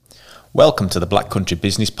Welcome to the Black Country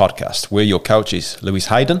Business Podcast. We're your coaches, Lewis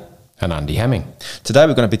Hayden and Andy Hemming. Today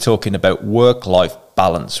we're going to be talking about Work-Life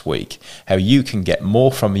Balance Week, how you can get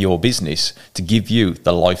more from your business to give you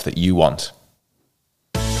the life that you want.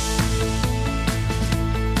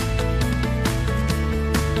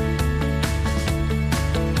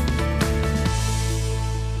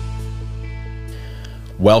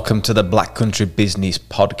 Welcome to the Black Country Business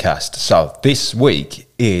Podcast. So this week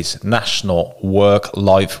is National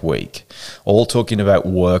Work-Life Week. All talking about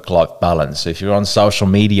work-life balance. If you're on social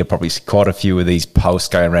media, probably see quite a few of these posts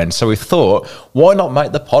going around. So we thought, why not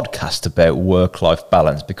make the podcast about work-life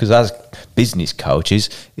balance? Because as business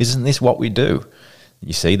coaches, isn't this what we do?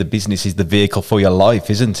 You see, the business is the vehicle for your life,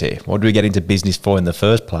 isn't it? What do we get into business for in the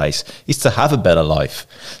first place? It's to have a better life.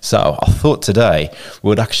 So I thought today we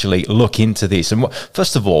would actually look into this. And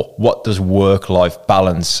first of all, what does Work-Life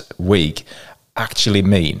Balance Week actually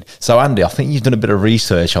mean? So Andy, I think you've done a bit of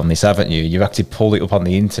research on this, haven't you? You've actually pulled it up on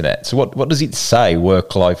the internet. So what does it say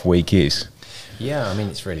Work-Life Week is? Yeah, I mean,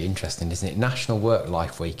 it's really interesting, isn't it? National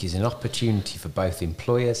Work-Life Week is an opportunity for both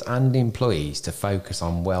employers and employees to focus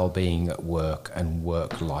on well-being at work and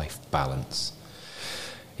work-life balance.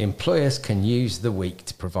 Employers can use the week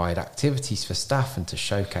to provide activities for staff and to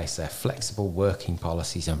showcase their flexible working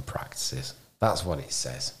policies and practices. That's what it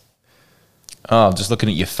says. Oh, I'm just looking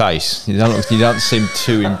at your face. You don't seem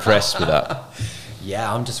too impressed with that.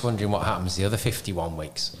 Yeah, I'm just wondering what happens the other 51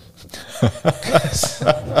 weeks.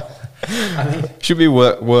 I mean, should be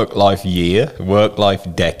work-life year,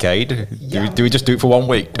 work-life decade. Yeah. Do we just do it for 1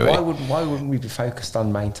 week, why wouldn't we be focused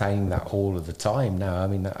on maintaining that all of the time? No, I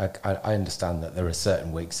mean, I understand that there are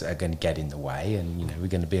certain weeks that are going to get in the way and, you know, we're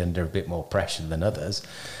going to be under a bit more pressure than others.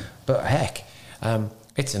 But heck,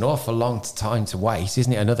 it's an awful long time to wait,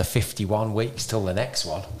 isn't it? Another 51 weeks till the next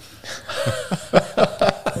one.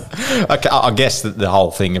 I guess that the whole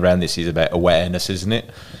thing around this is about awareness, isn't it?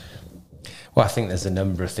 Well, I think there's a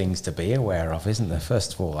number of things to be aware of, isn't there?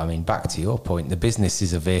 First of all, I mean, back to your point, the business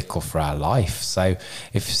is a vehicle for our life. So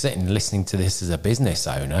if you're sitting listening to this as a business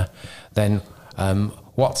owner, then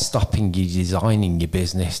what's stopping you designing your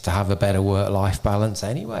business to have a better work-life balance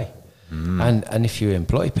anyway? And if you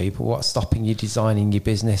employ people, what's stopping you designing your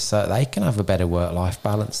business so they can have a better work-life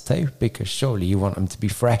balance too? Because surely you want them to be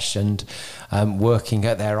fresh and working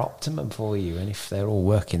at their optimum for you. And if they're all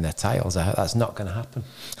working their tails out, that's not going to happen.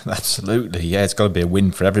 Absolutely. Yeah, it's got to be a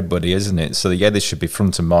win for everybody, isn't it? So yeah, this should be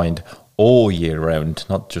front of mind all year round,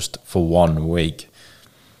 not just for 1 week.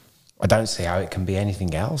 I don't see how it can be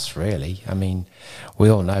anything else, really. I mean, we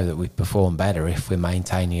all know that we perform better if we're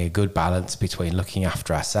maintaining a good balance between looking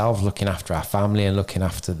after ourselves, looking after our family, and looking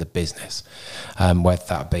after the business, whether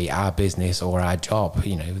that be our business or our job.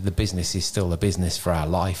 You know, the business is still a business for our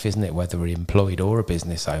life, isn't it? Whether we're employed or a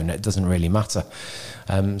business owner, it doesn't really matter.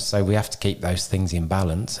 So we have to keep those things in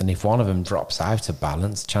balance. And if one of them drops out of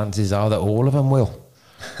balance, chances are that all of them will.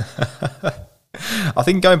 I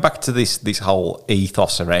think going back to this whole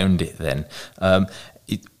ethos around it then,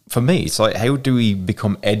 for me, it's like, how do we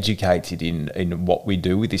become educated in what we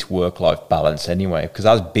do with this work-life balance anyway? Because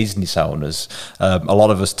as business owners, a lot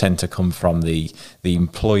of us tend to come from the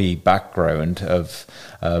employee background of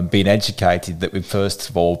being educated that we first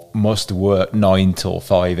of all must work 9 till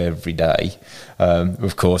 5 every day.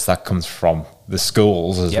 Of course, that comes from the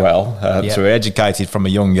schools as well. So we're educated from a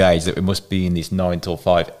young age that we must be in this 9 till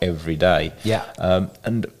 5 every day.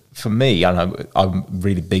 And for me, I'm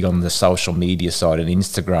really big on the social media side and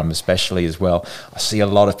Instagram especially as well. I see a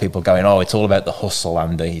lot of people going, oh, it's all about the hustle,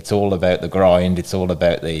 Andy. It's all about the grind. It's all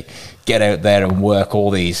about the get out there and work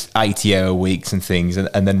all these 80-hour weeks and things.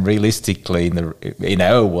 And then realistically, in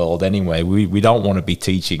our world anyway, we don't want to be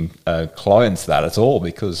teaching clients that at all,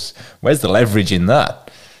 because where's the leverage in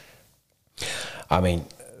that? I mean,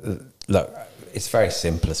 look, it's very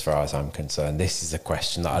simple as far as I'm concerned. This is a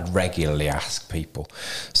question that I'd regularly ask people.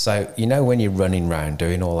 So, you know, when you're running around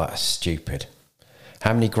doing all that stupid,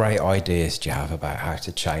 how many great ideas do you have about how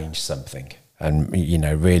to change something and, you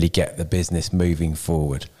know, really get the business moving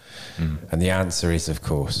forward? And the answer is, of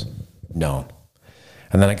course, none.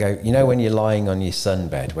 And then I go, you know, when you're lying on your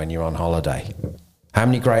sunbed, when you're on holiday, how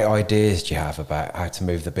many great ideas do you have about how to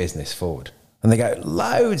move the business forward? And they go,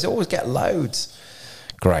 loads, always get loads.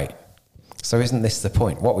 Great. So isn't this the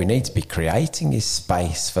point? What we need to be creating is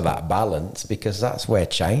space for that balance, because that's where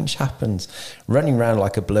change happens. Running around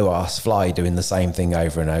like a blue arse fly doing the same thing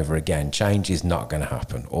over and over again, change is not going to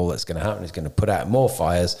happen. All that's going to happen is going to put out more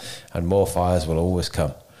fires, and more fires will always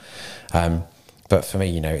come. But for me,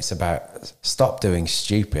 you know, it's about stop doing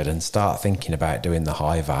stupid and start thinking about doing the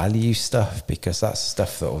high value stuff, because that's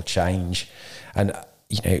stuff that will change. And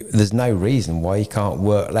there's no reason why you can't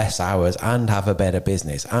work less hours and have a better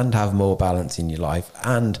business and have more balance in your life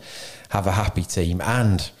and have a happy team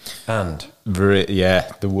and.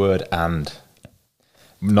 Yeah, the word and,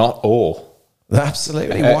 not or.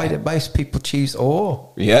 Absolutely. Why do most people choose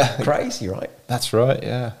or? Yeah. Crazy, right? That's right.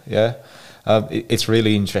 Yeah, yeah. It's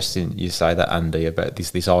really interesting you say that, Andy, about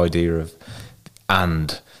this idea of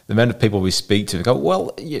and. The amount of people we speak to go,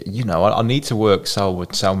 well, I need to work so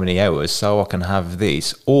many hours so I can have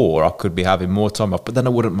this, or I could be having more time off, but then I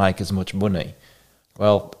wouldn't make as much money.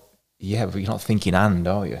 Well, yeah, but you're not thinking and,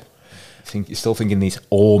 are you? You're still thinking this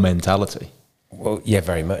or mentality. Well, yeah,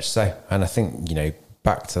 very much so. And I think,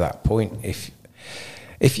 back to that point, if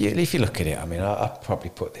you look at it, I mean, I'd probably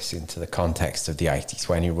put this into the context of the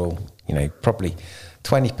 80-20 rule. Probably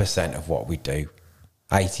 20% of what we do,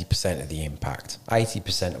 80% of the impact,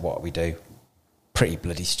 80% of what we do, pretty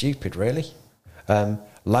bloody stupid, really.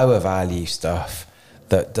 Lower value stuff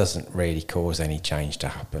that doesn't really cause any change to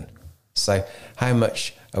happen. So how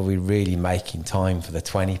much are we really making time for the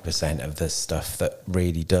 20% of the stuff that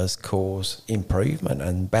really does cause improvement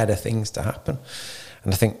and better things to happen?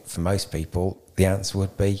 And I think for most people, the answer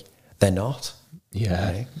would be they're not.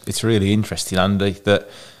 Yeah, It's really interesting, Andy, that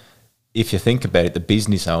if you think about it, the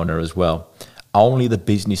business owner as well, only the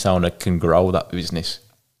business owner can grow that business.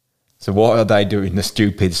 So what are they doing? The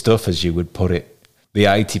stupid stuff, as you would put it, the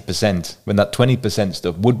 80%, when that 20%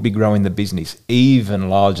 stuff would be growing the business even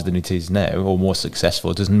larger than it is now, or more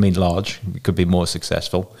successful. It doesn't mean large, it could be more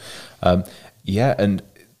successful. And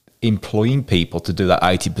employing people to do that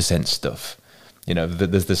 80% stuff.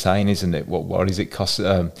 There's the saying, isn't it? What is it cost?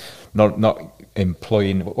 Not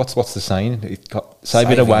employing. What's the saying?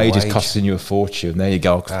 Saving a wage is costing you a fortune. There you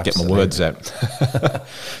go. Absolutely. Get my words out.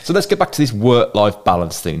 So let's get back to this work-life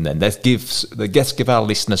balance thing then. Let's give our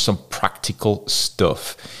listeners some practical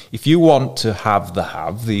stuff. If you want to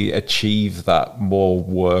achieve that more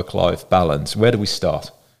work-life balance, where do we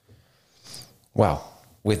start? Well,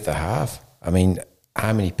 with the have. I mean,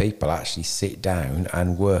 how many people actually sit down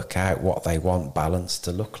and work out what they want balance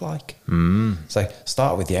to look like? So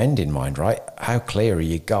start with the end in mind, right? How clear are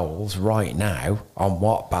your goals right now on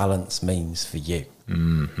what balance means for you?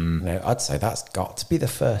 I'd say that's got to be the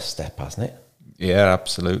first step, hasn't it? Yeah,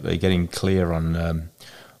 absolutely. Getting clear on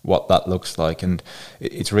what that looks like. And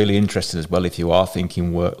it's really interesting as well, if you are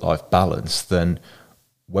thinking work-life balance, then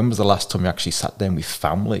when was the last time you actually sat down with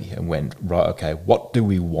family and went, right, okay, what do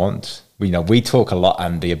we want? We talk a lot,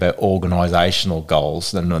 Andy, about organisational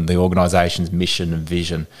goals and the organisation's mission and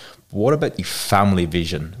vision. But what about your family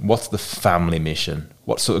vision? What's the family mission?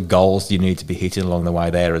 What sort of goals do you need to be hitting along the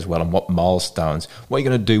way there as well? And what milestones? What are you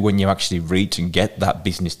going to do when you actually reach and get that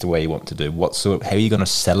business to where you want to do? How are you going to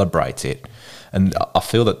celebrate it? And I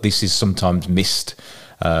feel that this is sometimes missed.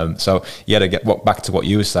 To get back to what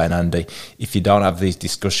you were saying, Andy, if you don't have these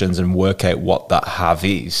discussions and work out what that have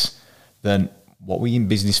is, then what were you in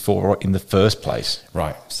business for in the first place?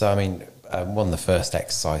 Right. So, I mean, one of the first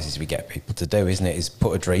exercises we get people to do, isn't it, is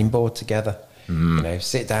put a dream board together.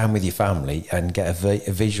 Sit down with your family and get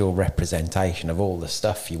a visual representation of all the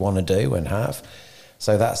stuff you want to do and have.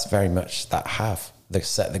 So that's very much that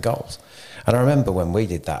set the goals. And I remember when we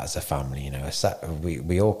did that as a family,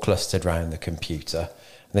 we all clustered around the computer.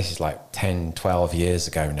 And this is like 10, 12 years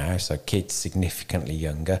ago now, so kids significantly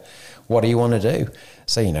younger. What do you want to do?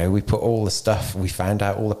 So, we put all the stuff, we found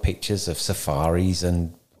out all the pictures of safaris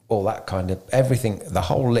and all that kind of everything, the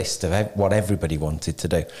whole list of what everybody wanted to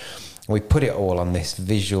do. We put it all on this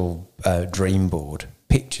visual dream board,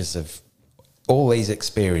 pictures of all these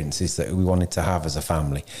experiences that we wanted to have as a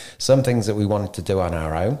family, some things that we wanted to do on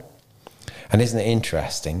our own. And isn't it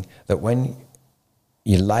interesting that when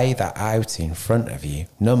you lay that out in front of you,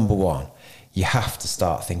 number one, you have to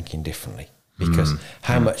start thinking differently, because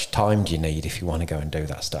how much time do you need if you want to go and do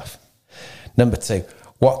that stuff? Number two,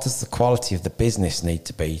 what does the quality of the business need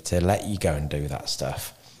to be to let you go and do that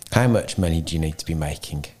stuff? How much money do you need to be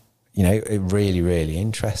making? Really, really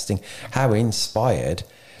interesting. How inspired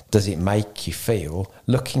does it make you feel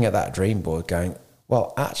looking at that dream board going,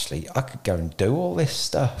 well, actually, I could go and do all this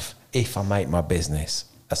stuff if I make my business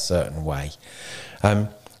a certain way.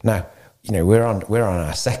 Now, we're on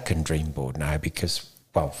our second dream board now because,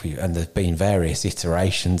 and there's been various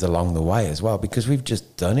iterations along the way as well, because we've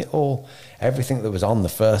just done it all. Everything that was on the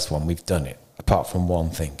first one, we've done it, apart from one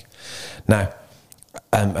thing. Now,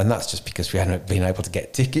 and that's just because we haven't been able to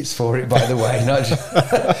get tickets for it, by the way. Not just,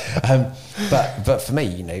 but for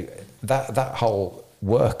me, that whole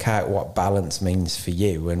work out what balance means for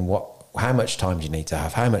you and how much time do you need to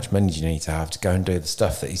have, how much money do you need to have to go and do the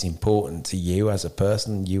stuff that is important to you as a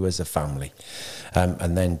person, you as a family,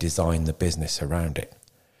 and then design the business around it.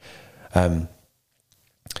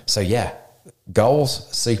 So yeah, goals,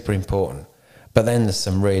 super important. But then there's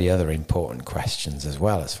some really other important questions as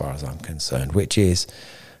well, as far as I'm concerned, which is,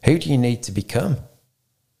 who do you need to become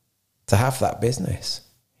to have that business?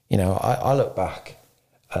 You know, I look back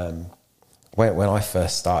when I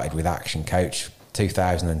first started with Action Coach,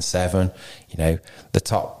 2007, you know, the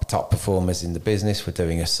top performers in the business were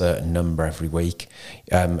doing a certain number every week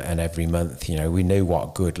and every month. You know, we knew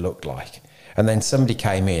what good looked like. And then somebody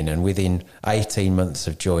came in, and within 18 months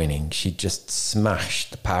of joining, she just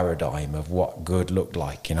smashed the paradigm of what good looked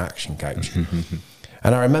like in Action Coach.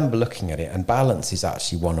 And I remember looking at it, and balance is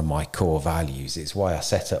actually one of my core values. It's why I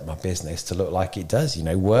set up my business to look like it does. You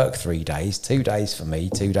know, work 3 days, 2 days for me,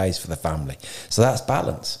 2 days for the family. So that's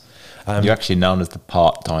balance. You're actually known as the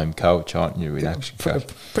part-time coach, aren't you, in Action Coach?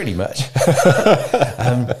 Pretty much.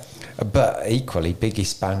 But equally,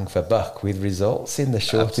 biggest bang for buck with results in the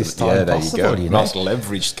shortest time possible. You go. Nice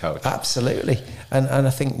leveraged coach. Absolutely. And I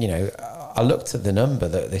think, you know, I looked at the number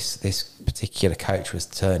that this particular coach was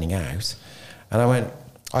turning out, and I went,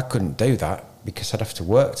 I couldn't do that because I'd have to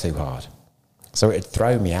work too hard. So it'd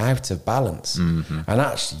throw me out of balance. And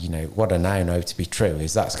actually, you know, what I now know to be true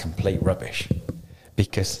is that's complete rubbish,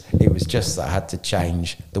 because it was just that I had to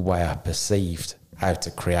change the way I perceived how to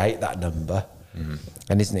create that number.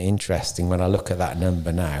 And isn't it interesting, when I look at that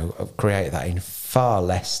number now, I've created that in far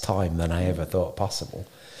less time than I ever thought possible.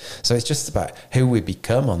 So it's just about who we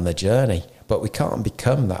become on the journey, but we can't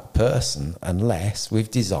become that person unless we've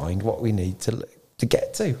designed what we need to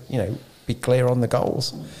get to, you know, be clear on the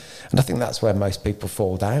goals. And I think that's where most people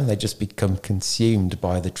fall down. They just become consumed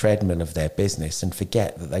by the treadmill of their business and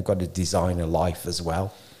forget that they've got to design a life as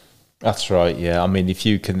well. That's right. Yeah. I mean, if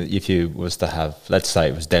you was to have, let's say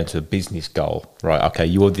it was down to a business goal, right? Okay.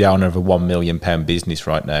 You're the owner of a £1 million business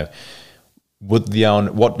right now. What does the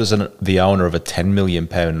owner of a £10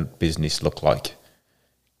 million business look like?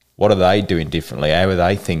 What are they doing differently? How are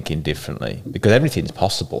they thinking differently? Because everything's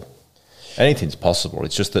possible. Anything's possible.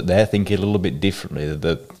 It's just that they're thinking a little bit differently.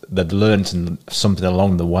 They've learned something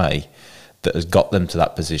along the way that has got them to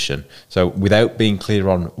that position. So without being clear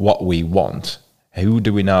on what we want, who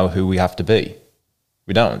do we know who we have to be?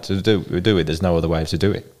 We don't. We do it. There's no other way to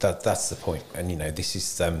do it. That's the point. And, you know, this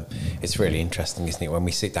is, it's really interesting, isn't it, when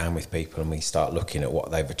we sit down with people and we start looking at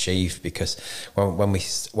what they've achieved, because when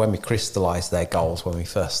we crystallise their goals, when we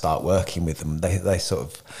first start working with them, they sort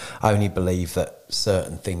of only believe that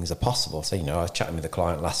certain things are possible. So, you know, I was chatting with a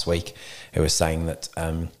client last week who was saying that,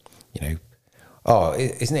 you know, oh,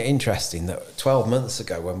 isn't it interesting that 12 months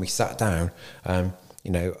ago when we sat down,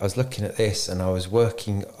 you know, I was looking at this and I was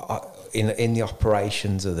working in the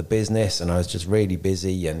operations of the business, and I was just really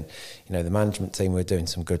busy, and, you know, the management team were doing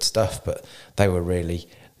some good stuff, but they were really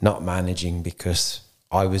not managing because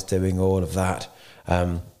I was doing all of that.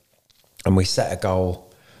 And we set a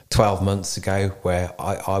goal 12 months ago where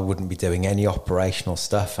I wouldn't be doing any operational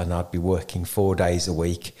stuff, and I'd be working 4 days a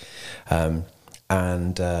week. And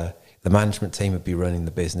the management team would be running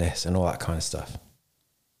the business and all that kind of stuff.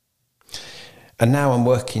 And now I'm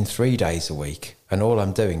working 3 days a week, and all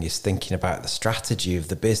I'm doing is thinking about the strategy of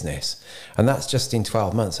the business. And that's just in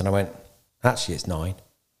 12 months. And I went, actually, it's 9.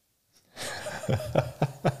 Do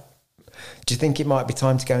you think it might be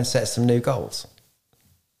time to go and set some new goals?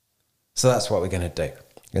 So that's what we're going to do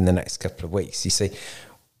in the next couple of weeks. You see,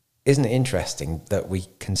 isn't it interesting that we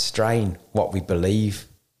constrain what we believe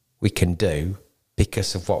we can do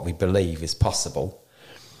because of what we believe is possible,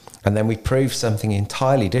 and then we prove something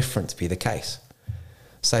entirely different to be the case?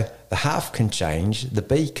 So the have can change, the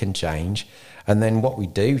be can change, and then what we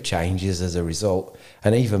do changes as a result,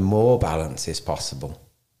 and even more balance is possible.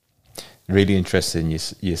 Really interesting you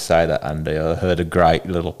say that, Andy. I heard a great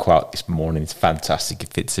little quote this morning. It's fantastic.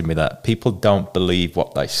 It fits in with that. People don't believe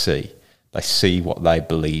what they see. They see what they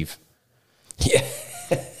believe. Yeah.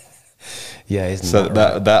 Yeah, isn't so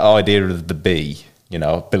that right? that idea of the be, you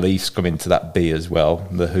know, beliefs come into that be as well,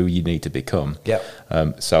 the who you need to become.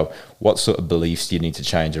 Yep. So what sort of beliefs do you need to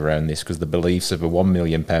change around this? Because the beliefs of a £1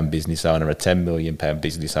 million business owner, a £10 million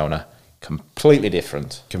business owner, completely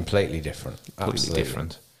different. Completely different. Completely Absolutely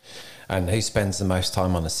different. And who spends the most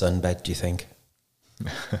time on a sunbed, do you think?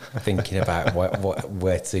 Thinking about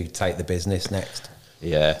where to take the business next?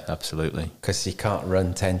 Yeah, absolutely. Because you can't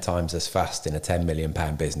run 10 times as fast in a £10 million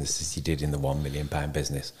business as you did in the £1 million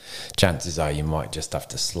business. Chances are you might just have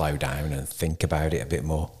to slow down and think about it a bit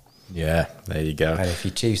more. Yeah, there you go. And if you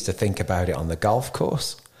choose to think about it on the golf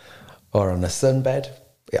course or on a sunbed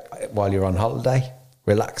while you're on holiday,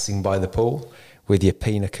 relaxing by the pool with your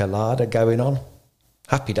pina colada going on,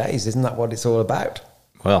 happy days. Isn't that what it's all about?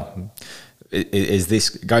 Well, is this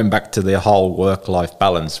going back to the whole work-life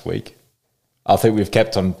balance week? I think we've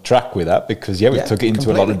kept on track with that because, we took it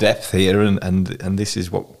into a lot of depth here, and this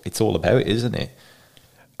is what it's all about, isn't it?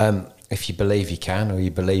 If you believe you can or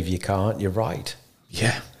you believe you can't, you're right.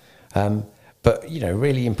 Yeah. But,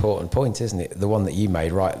 really important point, isn't it? The one that you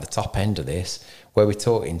made right at the top end of this, where we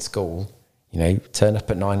taught in school, turn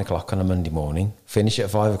up at 9 o'clock on a Monday morning, finish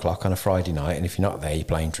at 5 o'clock on a Friday night, and if you're not there, you're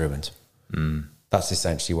playing truant. That's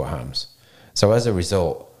essentially what happens. So as a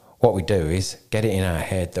result, what we do is get it in our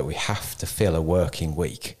head that we have to fill a working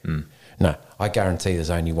week. Now, I guarantee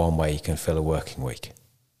there's only one way you can fill a working week.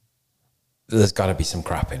 There's got to be some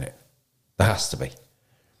crap in it. There has to be.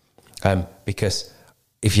 Because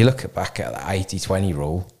if you look back at the 80-20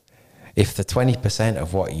 rule, if the 20%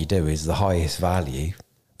 of what you do is the highest value,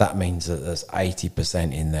 that means that there's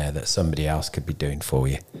 80% in there that somebody else could be doing for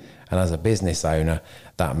you. And as a business owner,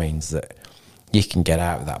 that means that you can get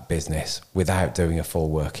out of that business without doing a full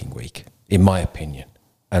working week, in my opinion.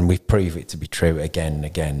 And we've proved it to be true again and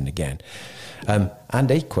again and again.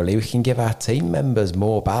 And equally, we can give our team members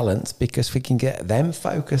more balance because we can get them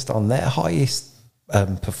focused on their highest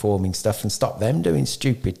performing stuff and stop them doing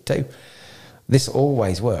stupid too. This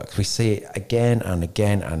always works. We see it again and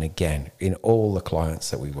again and again in all the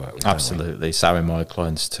clients that we work with. Absolutely. So in my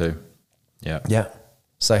clients too. Yeah. Yeah.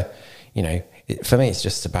 So, for me, it's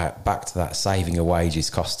just about back to that saving a wage is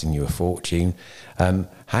costing you a fortune.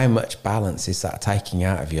 How much balance is that taking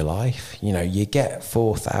out of your life? You get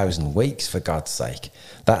 4,000 weeks, for God's sake.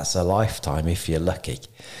 That's a lifetime if you're lucky.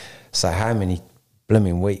 So how many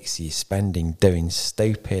blooming weeks are you spending doing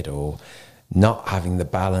stupid or not having the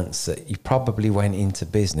balance that you probably went into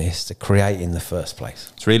business to create in the first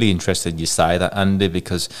place? It's really interesting you say that, Andy,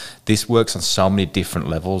 because this works on so many different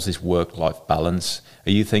levels, this work-life balance.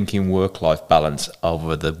 Are you thinking work-life balance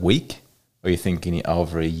over the week? Are you thinking it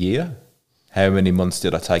over a year? How many months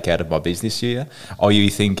did I take out of my business year? Or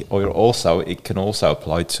it can also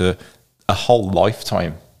apply to a whole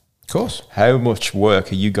lifetime. Of course. How much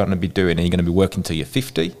work are you going to be doing? Are you going to be working till you're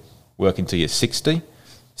 50, working till you're 60,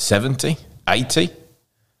 70, 80?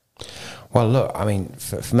 Well, look, I mean,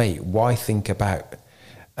 for me, why think about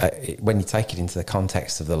when you take it into the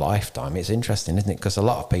context of the lifetime? It's interesting, isn't it? Because a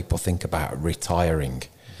lot of people think about retiring.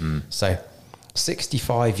 So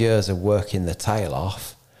 65 years of working the tail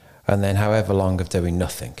off and then however long of doing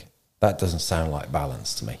nothing. That doesn't sound like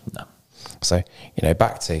balance to me. No. So,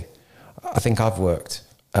 back to, I think I've worked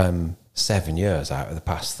 7 years out of the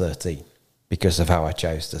past 13 because of how I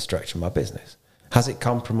chose to structure my business. Has it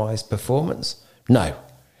compromised performance? No.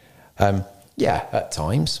 Yeah, at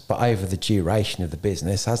times, but over the duration of the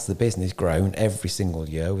business, has the business grown every single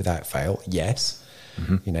year without fail? Yes.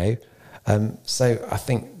 So I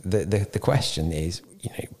think the question is,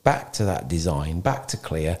 back to that design, back to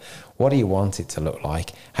clear. What do you want it to look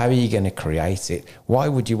like? How are you going to create it? Why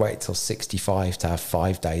would you wait till 65 to have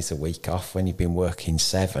 5 days a week off when you've been working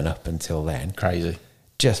 7 up until then? Crazy.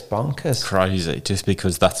 Just bonkers. Crazy. Just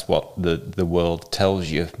because that's what the world tells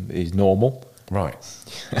you is normal. Right.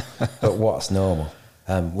 But what's normal?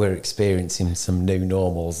 We're experiencing some new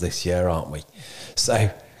normals this year, aren't we? So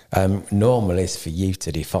normal is for you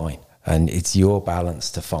to define, and it's your balance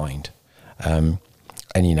to find. And,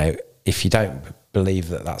 if you don't believe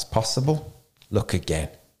that that's possible, look again.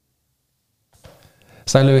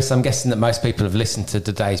 So, Lewis, I'm guessing that most people have listened to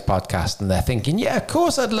today's podcast and they're thinking, yeah, of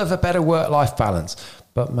course I'd love a better work-life balance,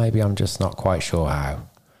 but maybe I'm just not quite sure how.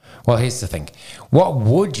 Well, here's the thing. What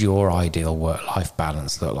would your ideal work-life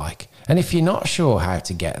balance look like? And if you're not sure how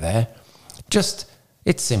to get there,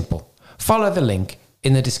 it's simple. Follow the link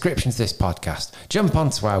in the description of this podcast. Jump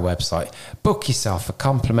onto our website, book yourself a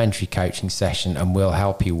complimentary coaching session, and we'll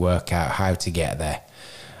help you work out how to get there.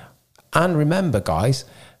 And remember, guys,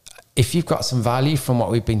 if you've got some value from what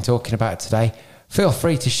we've been talking about today, feel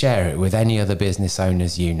free to share it with any other business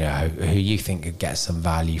owners you know who you think could get some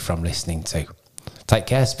value from listening to. Take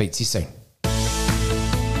care. Speak to you soon.